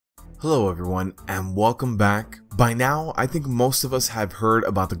Hello everyone and welcome back. By now, I think most of us have heard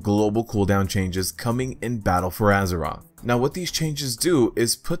about the global cooldown changes coming in Battle for Azeroth. Now what these changes do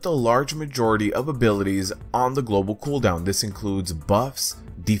is put the large majority of abilities on the global cooldown. This includes buffs,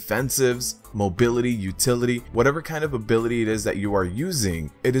 defensives, mobility, utility, whatever kind of ability it is that you are using,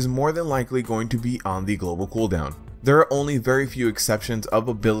 it is more than likely going to be on the global cooldown. There are only very few exceptions of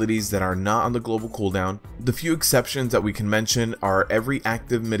abilities that are not on the global cooldown. The few exceptions that we can mention are every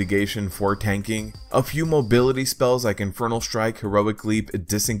active mitigation for tanking, a few mobility spells like Infernal Strike, Heroic Leap,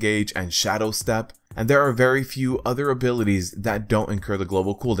 Disengage, and Shadow Step, and there are very few other abilities that don't incur the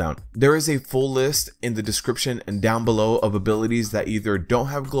global cooldown. There is a full list in the description and down below of abilities that either don't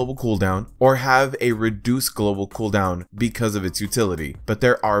have global cooldown or have a reduced global cooldown because of its utility, but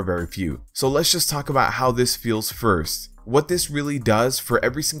there are very few. So let's just talk about how this feels first. What this really does for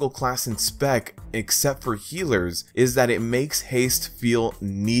every single class in spec except for healers is that it makes haste feel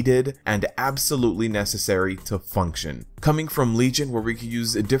needed and absolutely necessary to function. Coming from Legion, where we can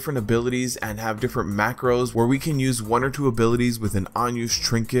use different abilities and have different macros, where we can use one or two abilities with an unused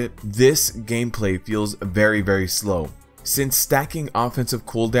trinket, this gameplay feels very slow. Since stacking offensive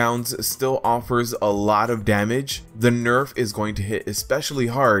cooldowns still offers a lot of damage, the nerf is going to hit especially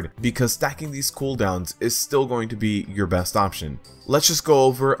hard because stacking these cooldowns is still going to be your best option. Let's just go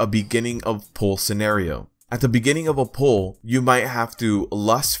over a beginning of pull scenario. At the beginning of a pull, you might have to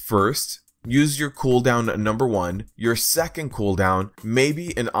lust first, use your cooldown number 1, your second cooldown,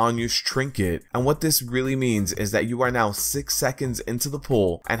 maybe an unused trinket, and what this really means is that you are now 6 seconds into the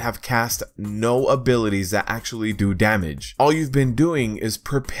pull and have cast no abilities that actually do damage. All you've been doing is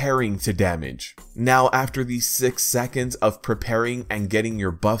preparing to damage. Now after these 6 seconds of preparing and getting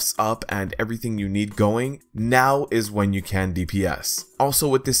your buffs up and everything you need going, now is when you can DPS. Also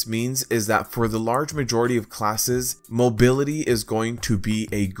what this means is that for the large majority of classes, mobility is going to be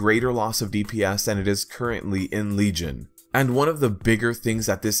a greater loss of DPS than it is currently in Legion. And one of the bigger things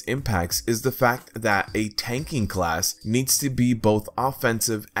that this impacts is the fact that a tanking class needs to be both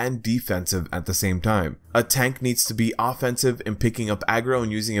offensive and defensive at the same time. A tank needs to be offensive in picking up aggro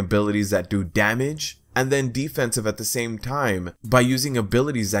and using abilities that do damage, and then defensive at the same time by using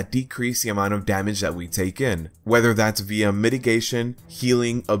abilities that decrease the amount of damage that we take in. Whether that's via mitigation,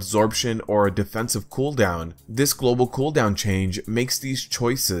 healing, absorption, or a defensive cooldown, this global cooldown change makes these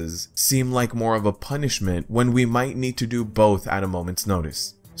choices seem like more of a punishment when we might need to do both at a moment's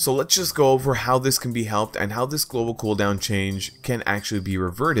notice. So let's just go over how this can be helped and how this global cooldown change can actually be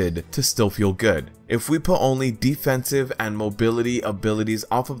reverted to still feel good. If we put only defensive and mobility abilities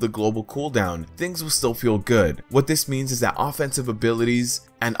off of the global cooldown, things will still feel good. What this means is that offensive abilities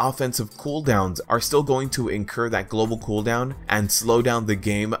and offensive cooldowns are still going to incur that global cooldown and slow down the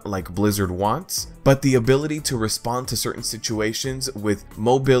game like Blizzard wants, but the ability to respond to certain situations with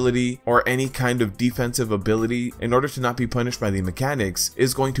mobility or any kind of defensive ability in order to not be punished by the mechanics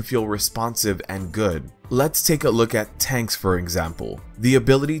is going to feel responsive and good. Let's take a look at tanks for example. The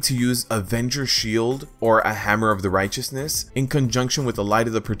ability to use Avenger Shield or a Hammer of the Righteousness in conjunction with the Light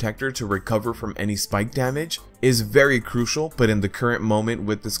of the Protector to recover from any spike damage is very crucial, but in the current moment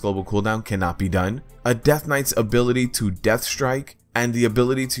with this global cooldown cannot be done. A Death Knight's ability to Death Strike and the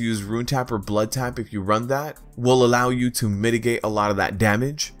ability to use Rune Tap or Blood Tap if you run that will allow you to mitigate a lot of that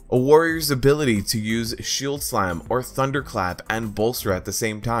damage. A warrior's ability to use Shield Slam or Thunderclap and Bolster at the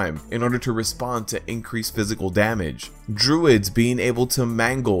same time in order to respond to increased physical damage. Druids being able to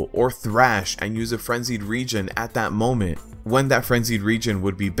mangle or thrash and use a Frenzied Regen at that moment when that Frenzied Regen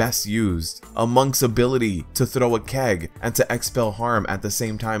would be best used. A monk's ability to throw a keg and to expel harm at the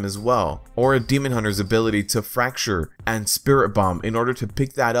same time as well. Or a demon hunter's ability to fracture and spirit bomb in order to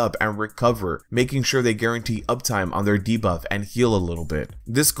pick that up and recover, making sure they guarantee uptime on their debuff and heal a little bit.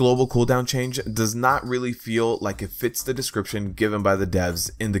 This global cooldown change does not really feel like it fits the description given by the devs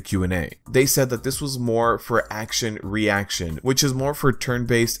in the Q&A. They said that this was more for action reaction, which is more for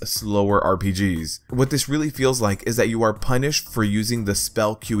turn-based slower RPGs. What this really feels like is that you are punished for using the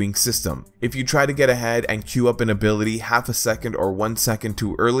spell queuing system. If you try to get ahead and queue up an ability half a second or 1 second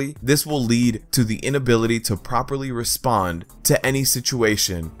too early, this will lead to the inability to properly respond to any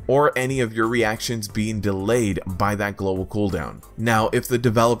situation or any of your reactions being delayed by that global cooldown. Now, if the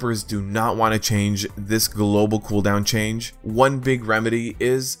developers do not want to change this global cooldown change, one big remedy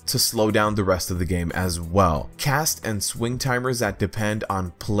is to slow down the rest of the game as well. Cast and swing timers that depend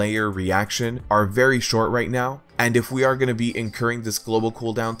on player reaction are very short right now, and if we are going to be incurring this global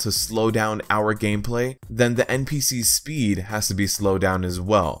cooldown to slow down our gameplay, then the NPC's speed has to be slowed down as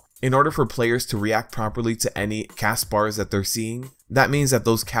well. In order for players to react properly to any cast bars that they're seeing, that means that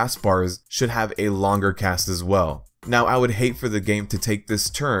those cast bars should have a longer cast as well. Now, I would hate for the game to take this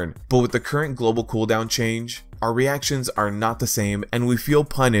turn, but with the current global cooldown change, our reactions are not the same and we feel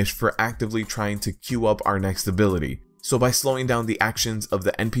punished for actively trying to queue up our next ability. So by slowing down the actions of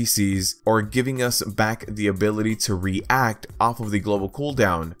the NPCs or giving us back the ability to react off of the global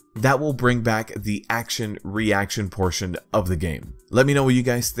cooldown, that will bring back the action-reaction portion of the game. Let me know what you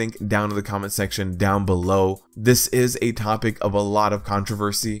guys think down in the comment section down below. This is a topic of a lot of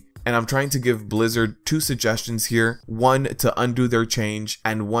controversy, and I'm trying to give Blizzard 2 suggestions here. One to undo their change,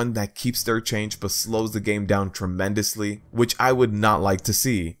 and one that keeps their change but slows the game down tremendously, which I would not like to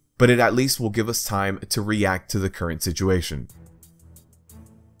see, but it at least will give us time to react to the current situation.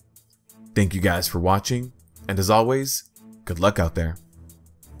 Thank you guys for watching, and as always, good luck out there.